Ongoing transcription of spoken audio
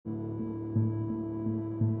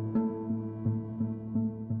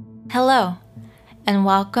Hello, and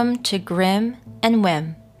welcome to Grim and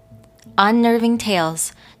Whim, unnerving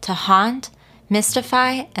tales to haunt,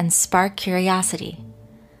 mystify, and spark curiosity.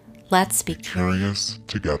 Let's be curious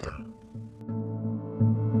together.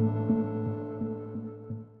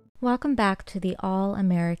 Welcome back to the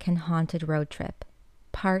All-American Haunted Road Trip,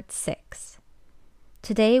 Part 6.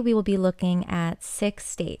 Today we will be looking at 6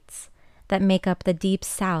 states that make up the deep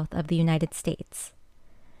south of the United States.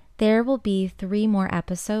 There will be 3 more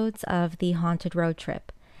episodes of the Haunted Road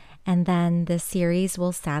Trip, and then this series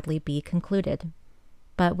will sadly be concluded.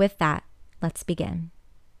 But with that, let's begin.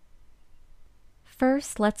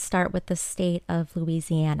 First, let's start with the state of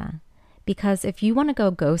Louisiana, because if you want to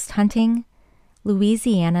go ghost hunting,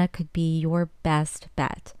 Louisiana could be your best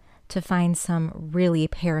bet to find some really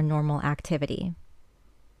paranormal activity.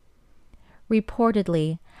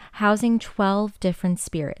 Reportedly, housing 12 different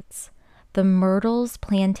spirits, the Myrtles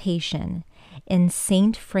Plantation in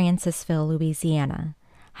St. Francisville, Louisiana,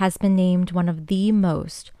 has been named one of the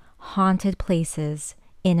most haunted places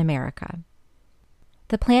in America.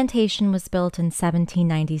 The plantation was built in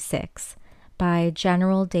 1796 by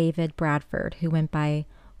General David Bradford, who went by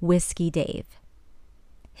Whiskey Dave.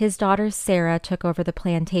 His daughter Sarah took over the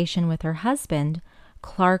plantation with her husband,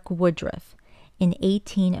 Clark Woodruff, in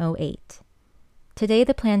 1808. Today,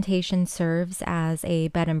 the plantation serves as a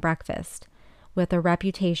bed and breakfast, with a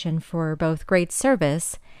reputation for both great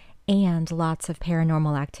service and lots of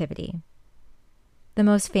paranormal activity. The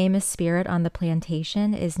most famous spirit on the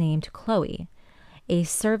plantation is named Chloe, a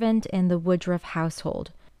servant in the Woodruff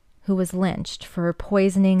household who was lynched for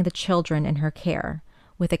poisoning the children in her care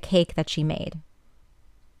with a cake that she made.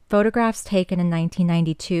 Photographs taken in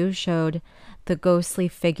 1992 showed the ghostly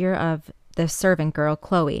figure of the servant girl,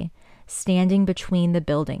 Chloe, standing between the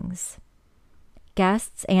buildings.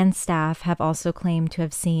 Guests and staff have also claimed to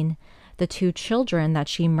have seen the 2 children that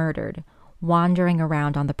she murdered wandering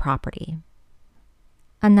around on the property.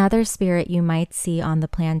 Another spirit you might see on the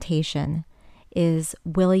plantation is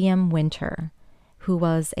William Winter, who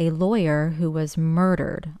was a lawyer who was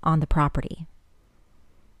murdered on the property.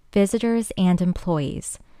 Visitors and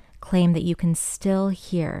employees claim that you can still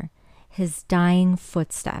hear his dying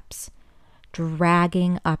footsteps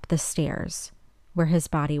dragging up the stairs where his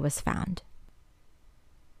body was found.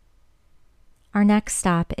 Our next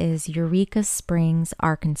stop is Eureka Springs,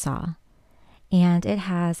 Arkansas, and it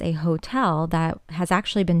has a hotel that has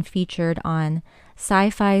actually been featured on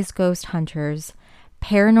Sci-Fi's Ghost Hunters,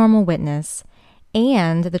 Paranormal Witness,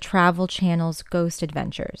 and the Travel Channel's Ghost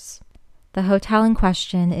Adventures. The hotel in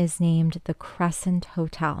question is named the Crescent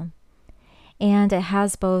Hotel, and it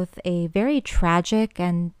has both a very tragic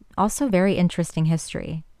and also very interesting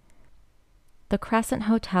history. The Crescent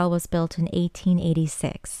Hotel was built in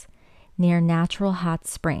 1886 near Natural Hot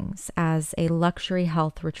Springs as a luxury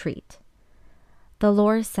health retreat. The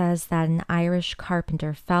lore says that an Irish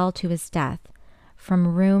carpenter fell to his death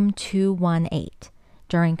from room 218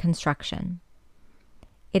 during construction.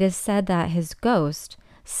 It is said that his ghost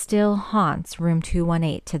still haunts room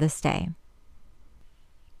 218 to this day.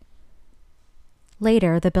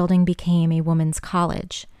 Later, the building became a women's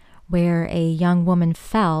college, where a young woman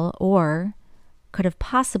fell or could have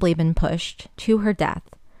possibly been pushed to her death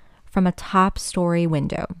from a top-story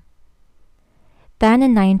window. Then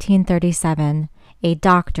in 1937, a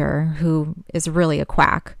doctor, who is really a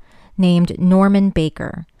quack, named Norman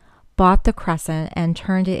Baker, bought the Crescent and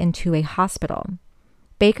turned it into a hospital.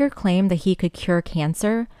 Baker claimed that he could cure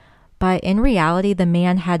cancer, but in reality, the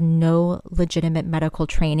man had no legitimate medical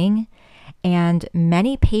training, and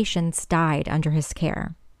many patients died under his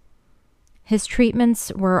care. His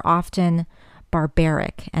treatments were often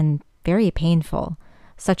barbaric and very painful,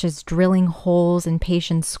 such as drilling holes in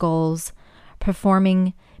patients' skulls,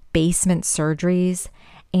 performing basement surgeries,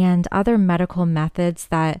 and other medical methods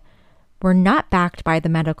that were not backed by the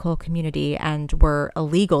medical community and were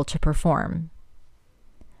illegal to perform.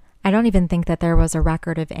 I don't even think that there was a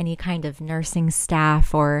record of any kind of nursing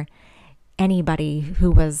staff or anybody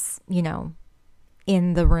who was,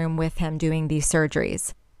 in the room with him doing these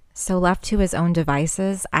surgeries. So left to his own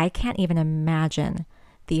devices, I can't even imagine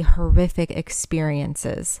the horrific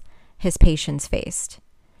experiences his patients faced,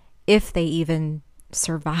 if they even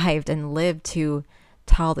survived and lived to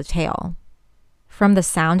tell the tale. From the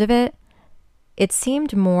sound of it, it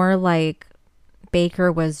seemed more like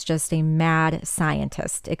Baker was just a mad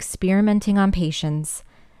scientist experimenting on patients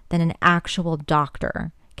than an actual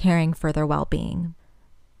doctor caring for their well-being.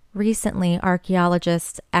 Recently,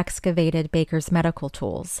 archaeologists excavated Baker's medical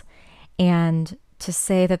tools, and to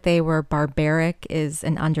say that they were barbaric is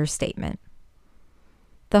an understatement.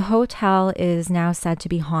 The hotel is now said to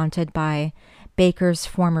be haunted by Baker's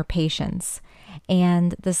former patients,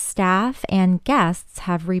 and the staff and guests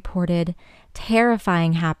have reported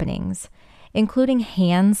terrifying happenings, including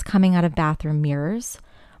hands coming out of bathroom mirrors,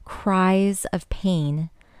 cries of pain,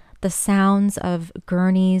 the sounds of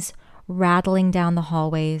gurneys rattling down the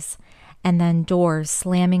hallways, and then doors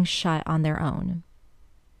slamming shut on their own.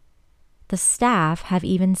 The staff have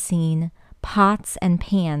even seen pots and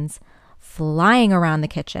pans flying around the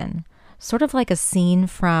kitchen, sort of like a scene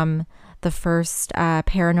from the first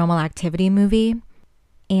Paranormal Activity movie.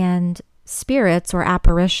 And spirits or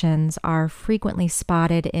apparitions are frequently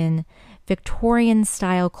spotted in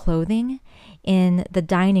Victorian-style clothing in the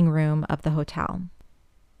dining room of the hotel.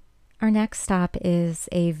 Our next stop is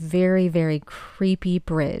a very, very creepy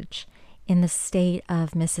bridge in the state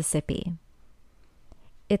of Mississippi.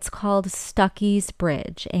 It's called Stuckey's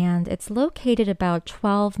Bridge, and it's located about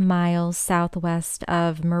 12 miles southwest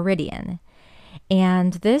of Meridian.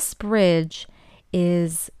 And this bridge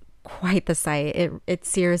is quite the sight. It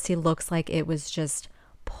seriously looks like it was just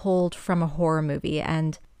pulled from a horror movie.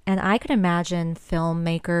 And I could imagine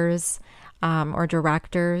filmmakers or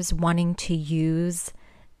directors wanting to use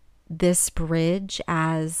this bridge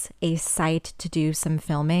as a site to do some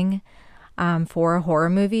filming for a horror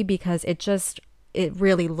movie, because it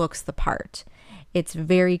really looks the part. It's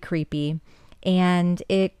very creepy, and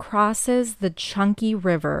it crosses the Chunky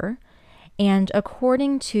River. And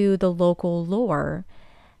according to the local lore,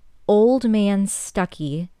 Old Man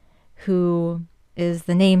Stuckey, who is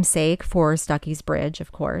the namesake for Stuckey's Bridge,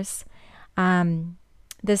 of course,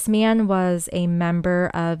 this man was a member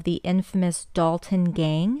of the infamous Dalton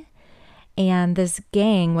Gang. And this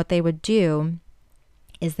gang, what they would do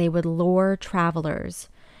is they would lure travelers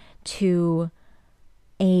to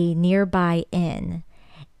a nearby inn.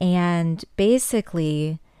 And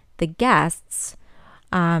basically, the guests,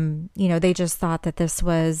 they just thought that this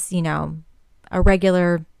was, a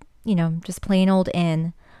regular, just plain old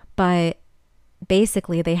inn. But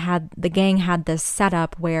basically, the gang had this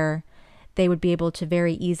setup where they would be able to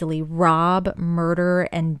very easily rob, murder,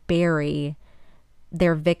 and bury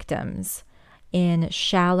their victims in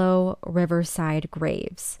shallow riverside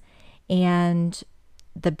graves. And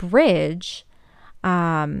the bridge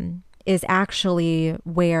is actually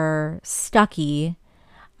where Stuckey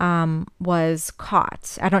was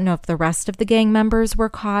caught. I don't know if the rest of the gang members were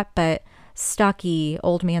caught, but Stuckey,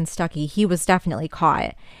 Old Man Stuckey, he was definitely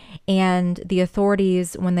caught. And the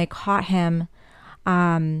authorities, when they caught him,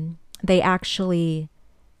 they actually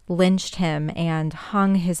lynched him and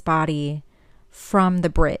hung his body from the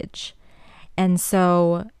bridge. And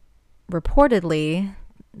so, reportedly,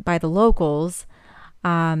 by the locals,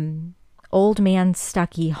 Old Man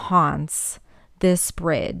Stuckey haunts this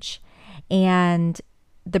bridge. And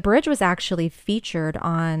the bridge was actually featured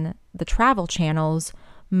on the Travel Channel's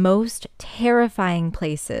Most Terrifying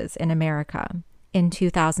Places in America in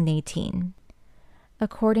 2018.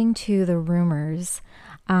 According to the rumors,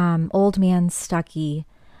 Old Man Stuckey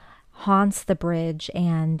haunts the bridge,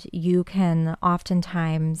 and you can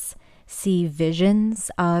oftentimes see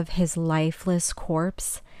visions of his lifeless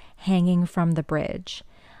corpse hanging from the bridge.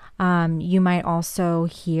 You might also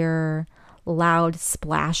hear loud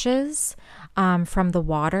splashes from the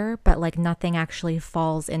water, but like nothing actually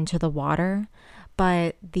falls into the water.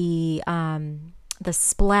 But the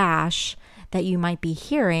splash that you might be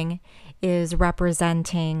hearing is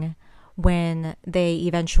representing when they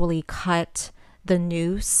eventually cut the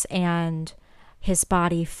noose and his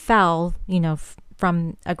body fell,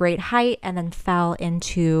 from a great height and then fell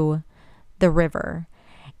into the river.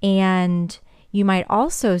 And you might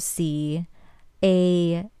also see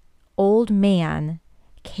a old man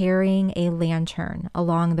carrying a lantern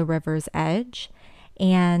along the river's edge.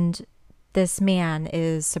 And this man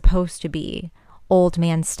is supposed to be Old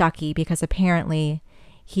Man Stuckey, because apparently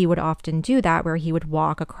he would often do that, where he would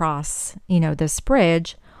walk across, this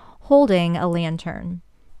bridge holding a lantern.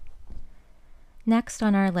 Next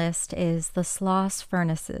on our list is the Sloss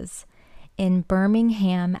Furnaces in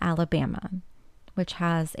Birmingham, Alabama, which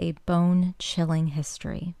has a bone-chilling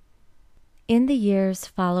history. In the years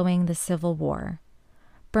following the Civil War,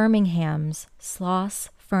 Birmingham's Sloss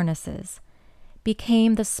Furnaces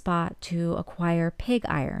became the spot to acquire pig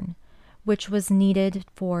iron, which was needed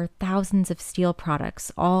for thousands of steel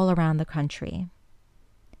products all around the country.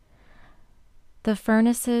 The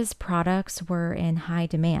furnaces' products were in high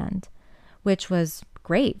demand, which was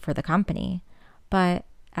great for the company, but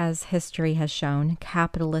as history has shown,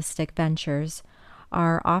 capitalistic ventures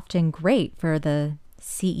are often great for the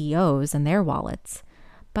CEOs and their wallets,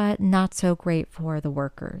 but not so great for the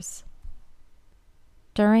workers.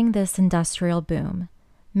 During this industrial boom,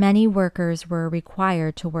 Many workers were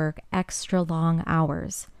required to work extra long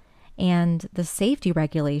hours, and the safety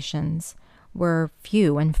regulations were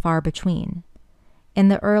few and far between. In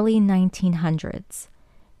the early 1900s,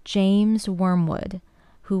 James Wormwood,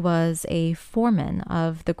 who was a foreman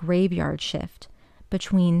of the graveyard shift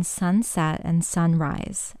between sunset and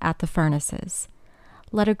sunrise at the furnaces,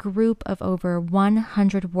 led a group of over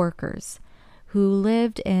 100 workers who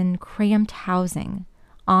lived in cramped housing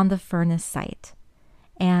on the furnace site,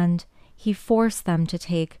 and he forced them to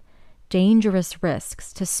take dangerous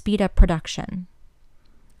risks to speed up production.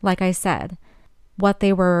 Like I said, what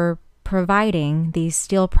they were providing, these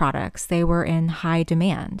steel products, they were in high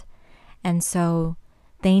demand, and so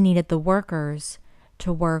they needed the workers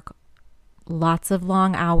to work lots of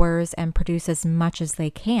long hours and produce as much as they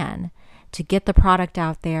can to get the product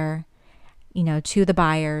out there, to the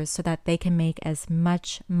buyers so that they can make as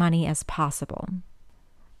much money as possible.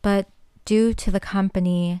 But due to the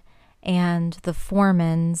company and the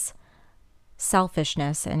foreman's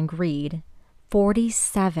selfishness and greed,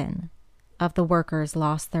 47 of the workers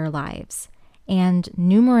lost their lives, and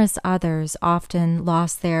numerous others often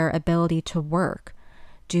lost their ability to work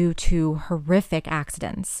due to horrific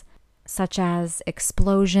accidents, such as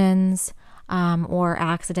explosions or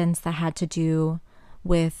accidents that had to do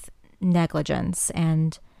with negligence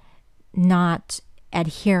and not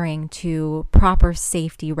adhering to proper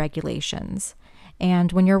safety regulations.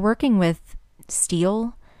 And when you're working with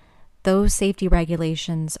steel, those safety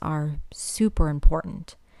regulations are super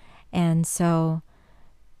important. And so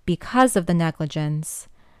because of the negligence,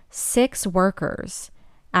 6 workers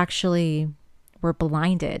actually were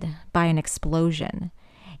blinded by an explosion.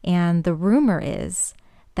 And the rumor is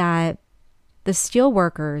that the steel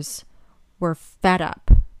workers were fed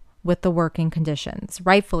up with the working conditions,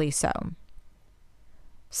 rightfully so.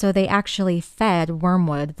 So they actually fed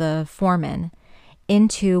Wormwood, the foreman,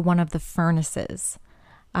 into one of the furnaces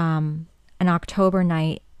an October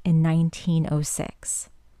night in 1906.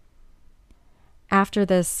 After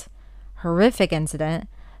this horrific incident,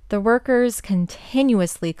 the workers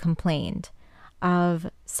continuously complained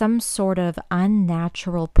of some sort of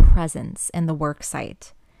unnatural presence in the work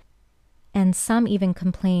site. And some even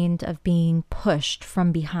complained of being pushed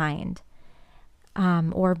from behind,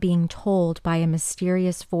 or being told by a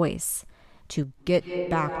mysterious voice to get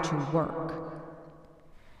back to work.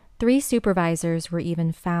 3 supervisors were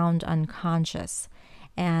even found unconscious,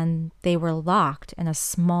 and they were locked in a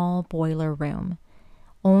small boiler room,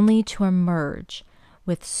 only to emerge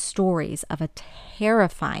with stories of a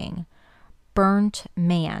terrifying, burnt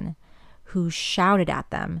man who shouted at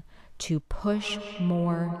them to push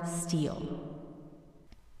more steel.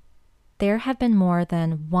 There have been more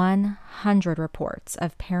than 100 reports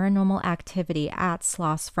of paranormal activity at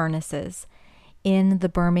Sloss Furnaces in the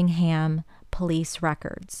Birmingham police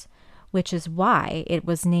records, which is why it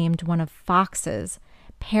was named one of Fox's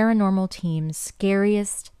paranormal team's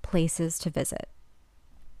scariest places to visit.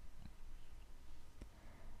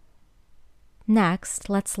 Next,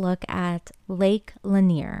 let's look at Lake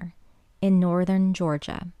Lanier in northern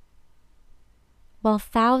Georgia. While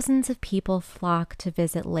thousands of people flock to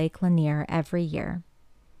visit Lake Lanier every year,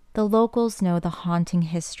 the locals know the haunting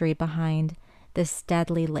history behind this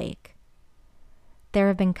deadly lake. There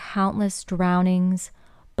have been countless drownings,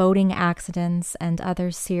 boating accidents, and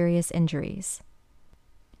other serious injuries.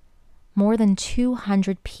 More than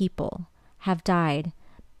 200 people have died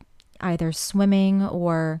either swimming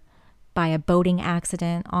or by a boating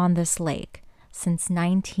accident on this lake since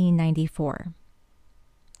 1994.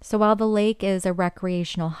 So while the lake is a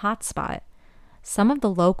recreational hotspot, some of the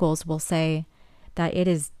locals will say that it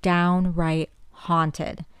is downright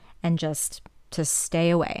haunted and just to stay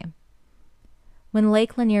away. When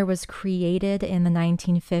Lake Lanier was created in the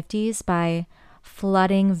 1950s by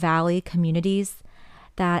flooding valley communities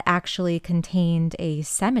that actually contained a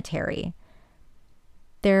cemetery,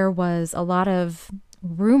 there was a lot of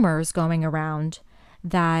rumors going around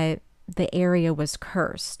that the area was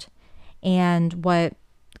cursed. And what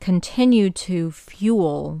continued to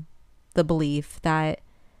fuel the belief that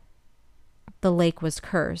the lake was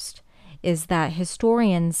cursed is that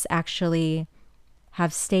historians actually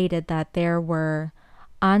have stated that there were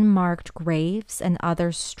unmarked graves and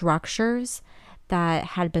other structures that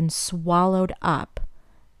had been swallowed up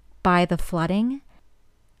by the flooding.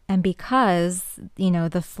 And because,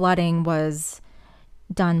 the flooding was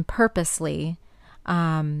done purposely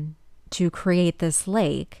to create this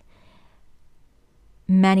lake,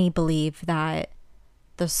 many believe that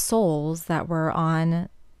the souls that were on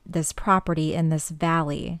this property in this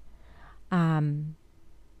valley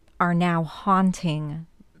are now haunting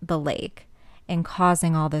the lake and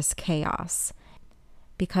causing all this chaos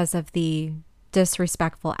because of the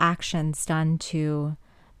disrespectful actions done to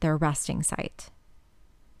their resting site.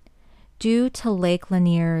 Due to Lake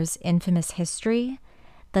Lanier's infamous history,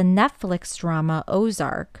 the Netflix drama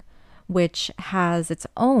Ozark, which has its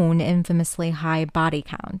own infamously high body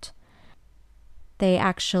count, they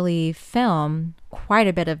actually film quite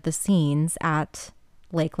a bit of the scenes at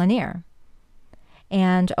Lake Lanier.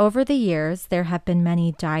 And over the years, there have been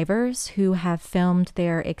many divers who have filmed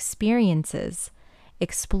their experiences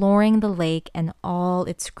exploring the lake and all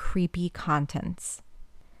its creepy contents.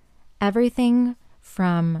 Everything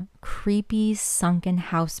from creepy sunken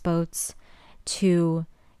houseboats to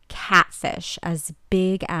catfish as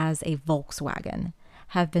big as a Volkswagen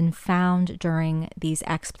have been found during these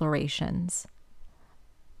explorations.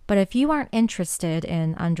 But if you aren't interested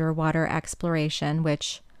in underwater exploration,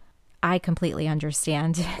 which I completely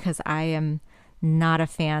understand because I am not a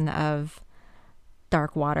fan of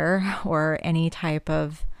dark water or any type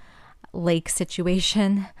of lake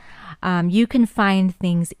situation, you can find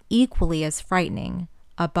things equally as frightening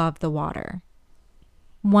above the water.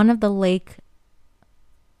 One of Lake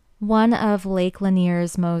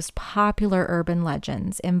Lanier's most popular urban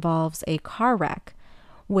legends involves a car wreck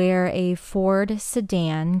where a Ford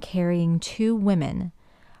sedan carrying two women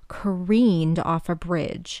careened off a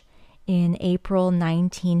bridge in April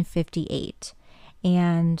 1958,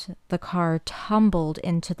 and the car tumbled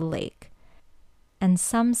into the lake. And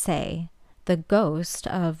some say the ghost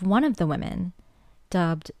of one of the women,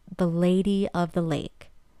 dubbed the Lady of the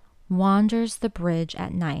Lake, wanders the bridge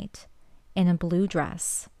at night in a blue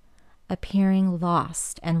dress, appearing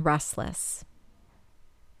lost and restless.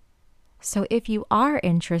 So if you are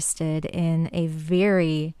interested in a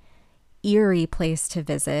very eerie place to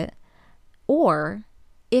visit, or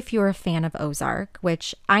if you're a fan of Ozark,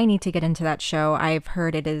 which I need to get into that show, I've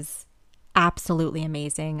heard it is absolutely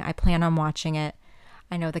amazing. I plan on watching it.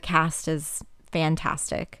 I know the cast is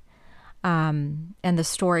fantastic. And the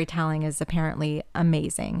storytelling is apparently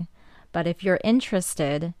amazing. But if you're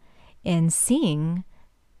interested in seeing,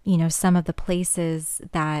 some of the places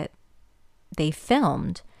that they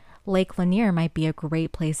filmed, Lake Lanier might be a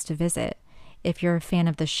great place to visit if you're a fan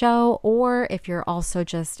of the show, or if you're also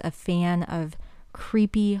just a fan of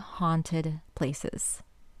creepy, haunted places.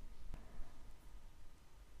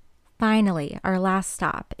 Finally, our last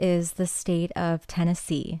stop is the state of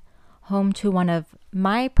Tennessee, home to one of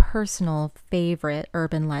my personal favorite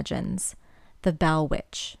urban legends, the Bell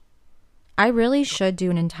Witch. I really should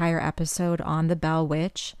do an entire episode on the Bell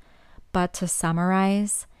Witch, but to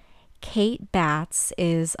summarize, Kate Batts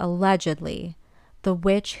is allegedly the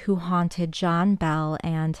witch who haunted John Bell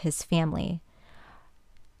and his family,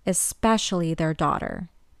 especially their daughter,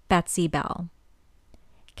 Betsy Bell.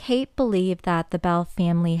 Kate believed that the Bell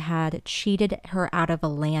family had cheated her out of a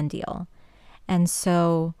land deal, and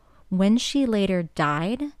so when she later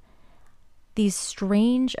died, these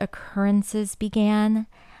strange occurrences began,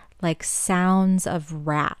 like sounds of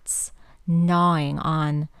rats gnawing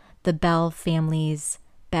on the Bell family's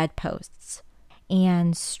bedposts,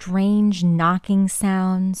 and strange knocking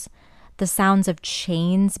sounds, the sounds of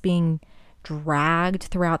chains being dragged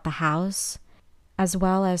throughout the house, as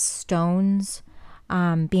well as stones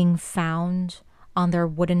being found on their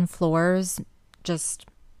wooden floors just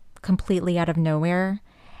completely out of nowhere,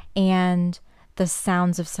 and the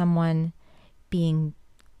sounds of someone being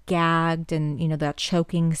gagged and, that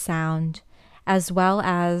choking sound, as well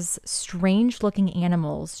as strange looking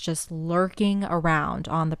animals just lurking around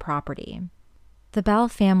on the property. The Bell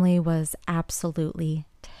family was absolutely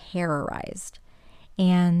terrorized,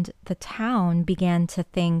 and the town began to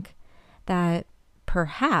think that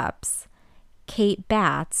perhaps Kate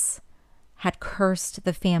Batts had cursed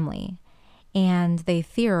the family, and they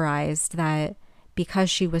theorized that because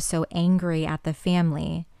she was so angry at the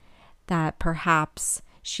family, that perhaps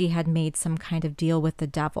she had made some kind of deal with the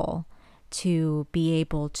devil to be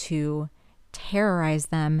able to terrorize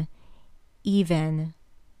them even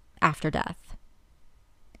after death.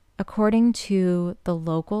 According to the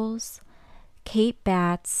locals, Kate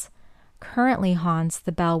Batts currently haunts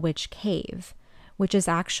the Bell Witch Cave, which is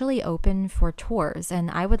actually open for tours,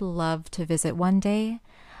 and I would love to visit one day.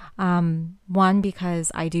 One,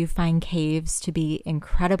 because I do find caves to be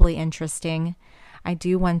incredibly interesting. I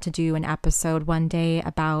do want to do an episode one day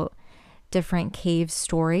about different cave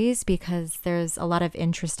stories, because there's a lot of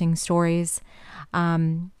interesting stories.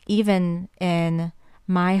 Even in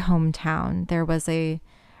my hometown, there was a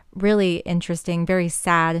really interesting, very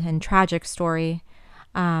sad and tragic story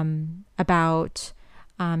about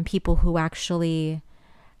people who actually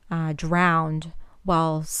drowned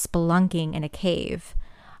while spelunking in a cave.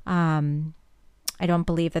 I don't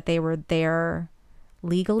believe that they were there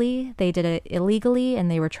legally. They did it illegally and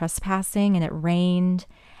they were trespassing and it rained.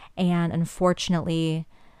 And unfortunately,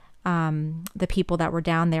 the people that were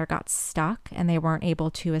down there got stuck and they weren't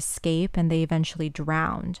able to escape and they eventually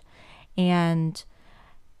drowned. And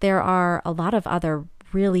there are a lot of other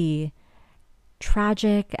really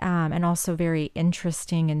tragic and also very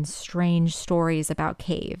interesting and strange stories about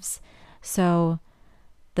caves. So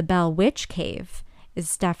the Bell Witch Cave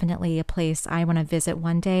is definitely a place I want to visit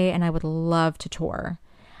one day and I would love to tour.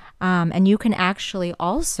 And you can actually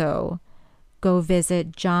also go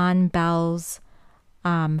visit John Bell's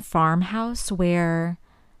farmhouse where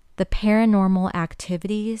the paranormal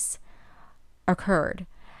activities occurred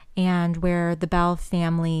and where the Bell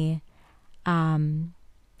family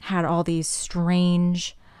had all these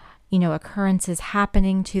strange, occurrences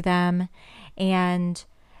happening to them. And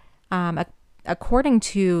according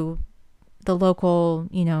to the local,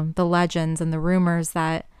 the legends and the rumors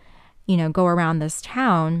that, go around this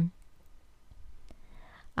town,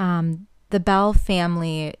 the Bell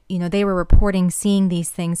family, they were reporting seeing these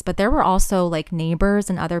things, but there were also like neighbors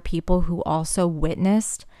and other people who also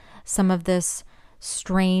witnessed some of this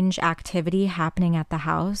strange activity happening at the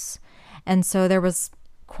house. And so there was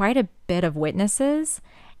quite a bit of witnesses.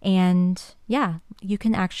 And yeah, you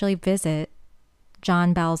can actually visit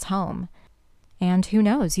John Bell's home. And who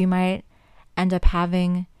knows, you might end up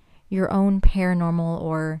having your own paranormal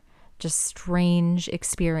or just strange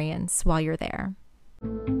experience while you're there.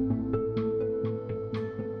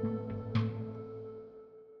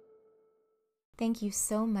 Thank you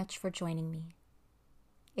so much for joining me.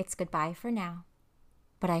 It's goodbye for now,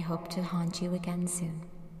 but I hope to haunt you again soon.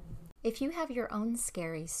 If you have your own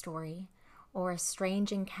scary story, or a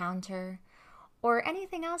strange encounter, or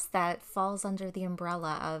anything else that falls under the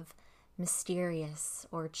umbrella of mysterious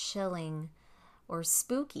or chilling or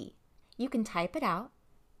spooky, you can type it out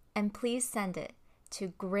and please send it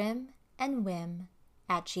to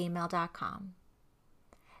grimandwhim@gmail.com.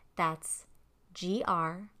 That's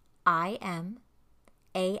GRIMANDWHIM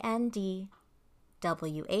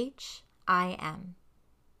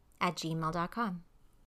 @gmail.com.